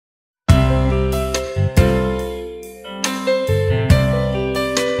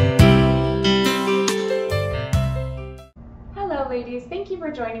for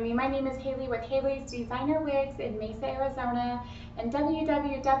joining me. My name is Haley with Haley's Designer Wigs in Mesa, Arizona, and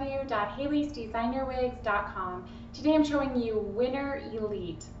www.haleysdesignerwigs.com. Today I'm showing you Winter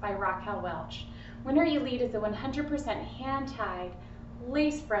Elite by Raquel Welch. Winter Elite is a 100% hand-tied,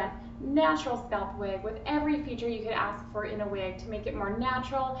 lace front, natural scalp wig with every feature you could ask for in a wig to make it more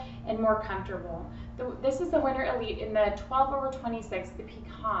natural and more comfortable. This is the Winter Elite in the 12/26, the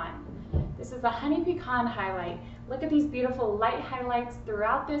pecan. This is a honey pecan highlight. Look at these beautiful light highlights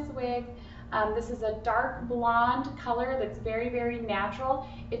throughout this wig. This is a dark blonde color that's very, very natural.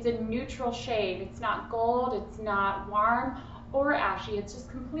 It's a neutral shade. It's not gold, it's not warm or ashy. It's just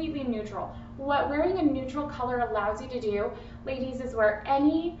completely neutral. What wearing a neutral color allows you to do, ladies, is wear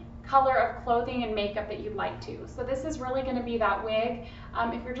any color of clothing and makeup that you'd like to. So this is really going to be that wig.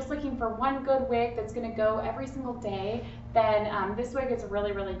 If you're just looking for one good wig that's going to go every single day, then this wig is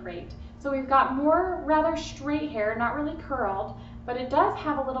really, really great. So we've got more rather straight hair, not really curled, but it does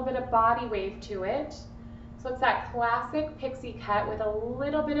have a little bit of body wave to it. So it's that classic pixie cut with a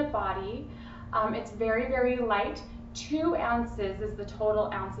little bit of body. It's very, very light. 2 ounces is the total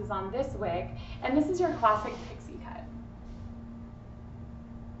ounces on this wig, and this is your classic pixie cut.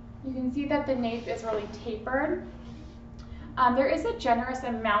 You can see that the nape is really tapered. There is a generous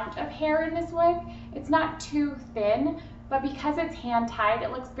amount of hair in this wig. It's not too thin, but because it's hand tied,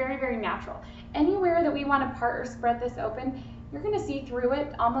 it looks very, very natural. Anywhere that we want to part or spread this open, you're going to see through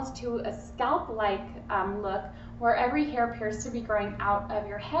it almost to a scalp-like look where every hair appears to be growing out of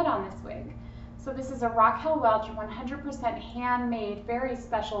your head on this wig. So this is a Raquel Welch 100% handmade, very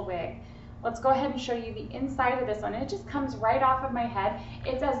special wig. Let's go ahead and show you the inside of this one. It just comes right off of my head.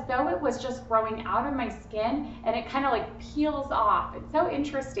 It's as though it was just growing out of my skin and it kind of like peels off. It's so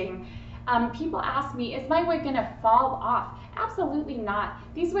interesting. People ask me, is my wig gonna fall off? Absolutely not.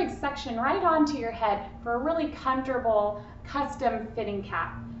 These wigs suction right onto your head for a really comfortable custom fitting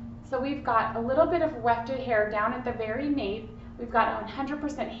cap. So we've got a little bit of wefted hair down at the very nape. We've got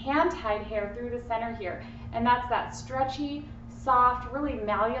 100% hand-tied hair through the center here. And that's that stretchy, soft, really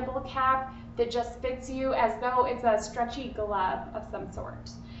malleable cap that just fits you as though it's a stretchy glove of some sort.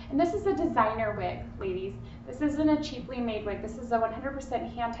 And this is a designer wig, ladies. This isn't a cheaply made wig. This is a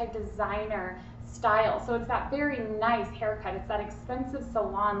 100% hand-tied designer style. So it's that very nice haircut. It's that expensive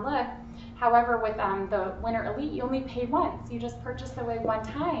salon look. However, with the Winter Elite, you only pay once. You just purchase the wig one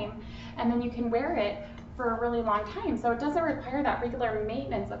time, and then you can wear it for a really long time. So it doesn't require that regular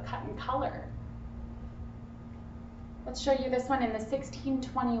maintenance of cut and color. Let's show you this one in the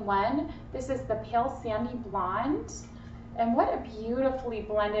 1621. This is the pale sandy blonde. And what a beautifully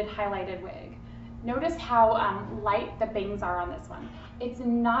blended highlighted wig. Notice how light the bangs are on this one. It's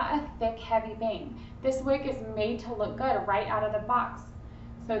not a thick, heavy bang. This wig is made to look good right out of the box.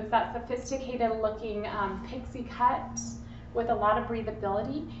 So it's that sophisticated looking pixie cut with a lot of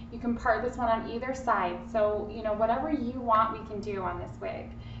breathability. You can part this one on either side. So, you know, whatever you want, we can do on this wig.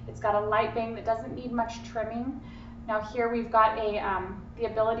 It's got a light bang that doesn't need much trimming. Now here we've got the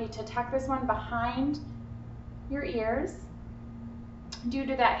ability to tuck this one behind your ears. Due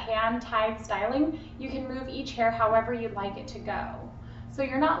to that hand-tied styling, you can move each hair however you'd like it to go. So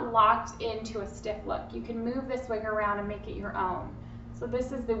you're not locked into a stiff look. You can move this wig around and make it your own. So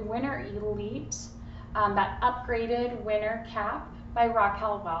this is the Winter Elite, that upgraded winter cap by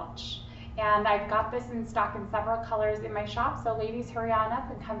Raquel Welch. And I've got this in stock in several colors in my shop, so ladies, hurry on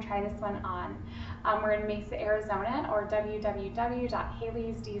up and come try this one on. We're in Mesa, Arizona, or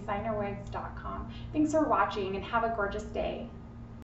www.haleysdesignerwigs.com. Thanks for watching and have a gorgeous day.